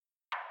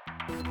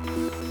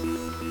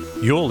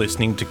You're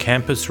listening to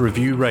Campus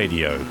Review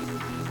Radio.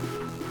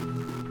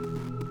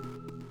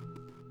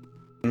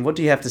 And what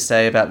do you have to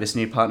say about this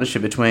new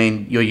partnership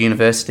between your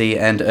university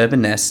and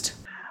Urbanest?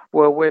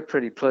 Well, we're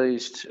pretty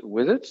pleased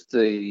with it.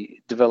 The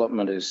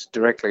development is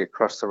directly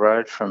across the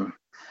road from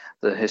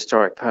the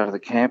historic part of the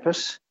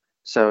campus,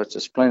 so it's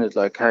a splendid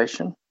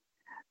location.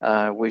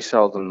 We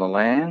sold them the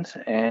land,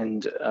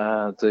 and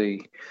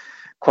the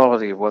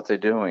quality of what they're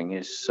doing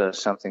is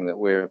something that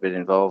we're a bit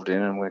involved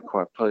in, and we're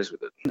quite pleased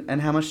with it.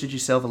 And how much did you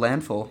sell the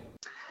land for?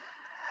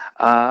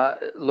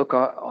 Look,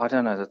 I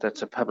don't know that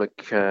that's a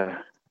public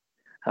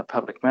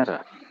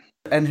matter.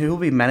 And who will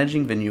be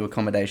managing the new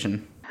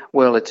accommodation?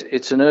 Well,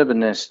 it's an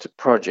Urbanest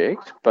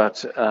project,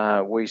 but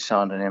we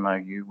signed an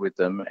MOU with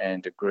them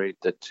and agreed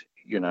that,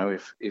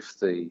 if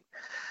the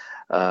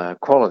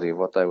quality of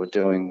what they were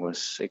doing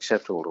was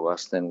acceptable to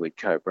us, then we'd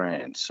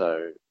co-brand.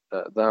 So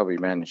they'll be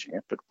managing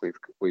it, but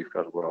we've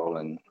got a role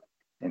in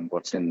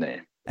what's in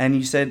there. And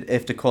you said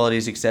if the quality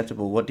is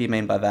acceptable. What do you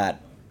mean by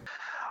that?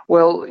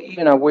 Well,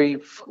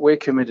 we're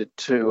committed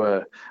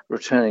to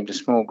returning to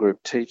small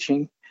group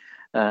teaching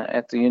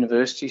at the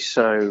university,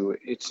 so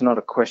it's not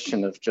a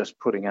question of just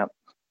putting up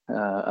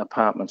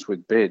apartments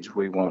with beds.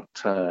 We want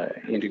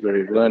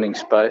integrated learning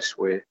space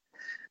where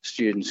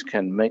students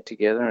can meet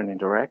together and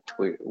interact.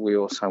 We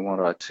also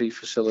want IT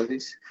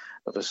facilities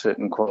of a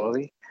certain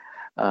quality,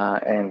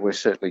 and we're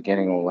certainly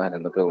getting all that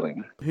in the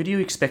building. Who do you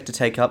expect to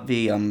take up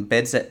the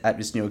beds at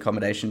this new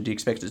accommodation? Do you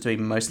expect it to be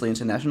mostly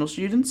international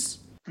students?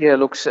 Yeah,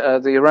 look,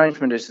 the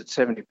arrangement is that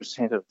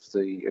 70% of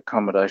the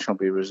accommodation will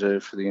be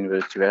reserved for the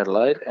University of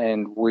Adelaide,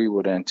 and we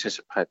would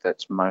anticipate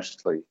that's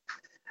mostly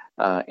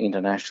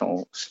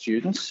international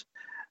students.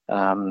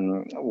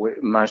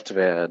 Most of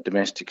our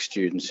domestic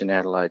students in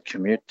Adelaide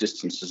commute.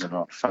 Distances are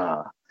not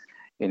far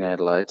in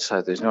Adelaide,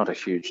 so there's not a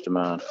huge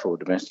demand for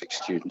domestic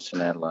students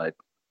in Adelaide.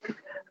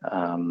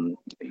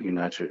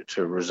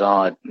 To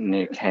reside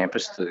near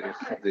campus,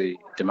 the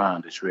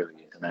demand is really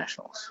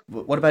internationals.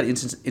 What about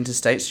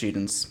interstate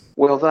students?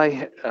 Well,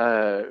 they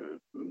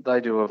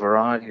do a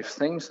variety of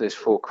things. There's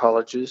 4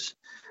 colleges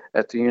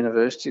at the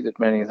university that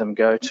many of them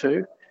go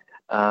to,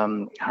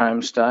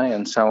 homestay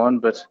and so on.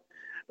 But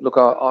look,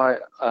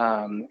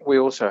 we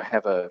also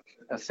have a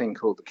thing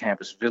called the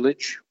Campus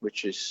Village,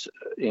 which is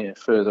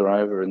further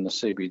over in the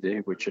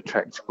CBD, which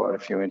attracts quite a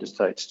few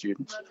interstate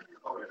students.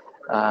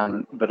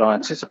 But I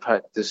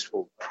anticipate this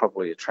will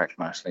probably attract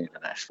mostly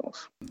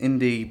internationals. In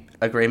the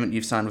agreement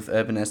you've signed with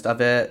Urbanest,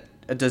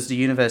 does the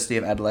University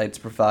of Adelaide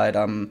provide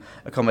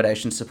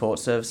accommodation support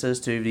services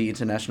to the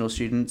international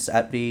students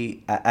at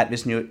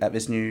this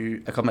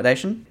new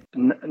accommodation?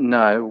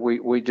 No,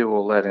 we do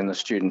all that in the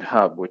student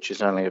hub, which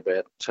is only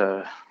about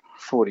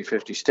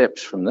 40-50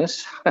 steps from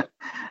this.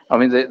 I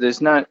mean,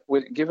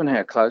 given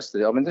how close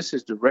this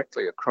is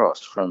directly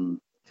across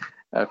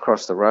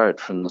the road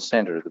from the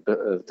centre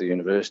of the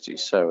university,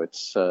 so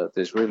it's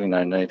there's really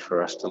no need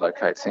for us to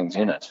locate things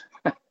in it.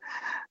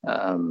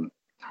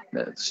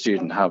 The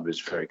student hub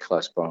is very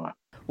close by.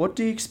 What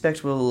do you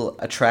expect will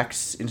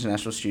attract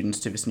international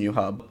students to this new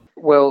hub?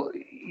 Well,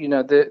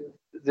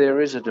 there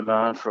is a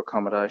demand for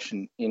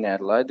accommodation in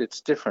Adelaide. It's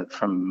different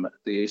from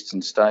the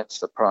eastern states.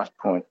 The price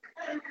point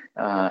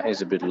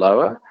is a bit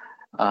lower,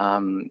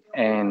 and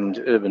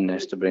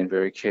Urbanest have been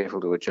very careful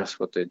to adjust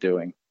what they're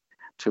doing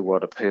to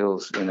what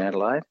appeals in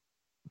Adelaide.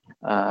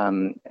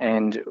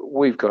 And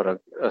we've got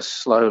a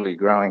slowly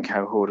growing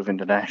cohort of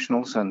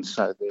internationals, and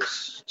so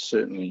there's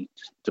certainly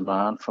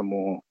demand for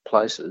more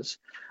places.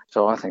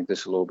 So I think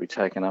this will all be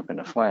taken up in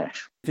a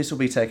flash. If this will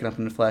be taken up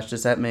in a flash,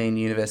 does that mean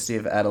University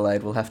of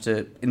Adelaide will have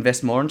to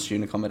invest more in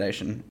student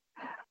accommodation?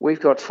 We've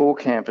got 4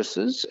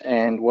 campuses,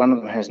 and one of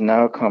them has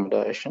no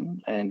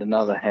accommodation and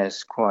another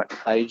has quite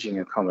ageing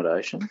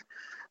accommodation.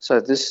 So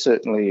this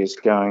certainly is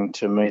going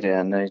to meet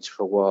our needs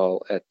for a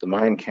while at the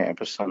main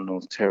campus on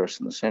North Terrace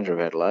in the centre of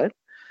Adelaide.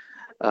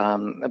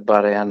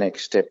 But our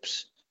next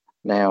steps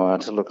now are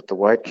to look at the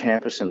Waite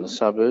campus in the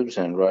suburbs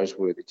and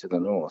Roseworthy to the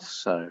north.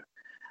 So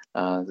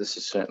this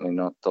is certainly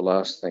not the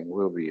last thing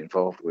we'll be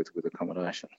involved with accommodation.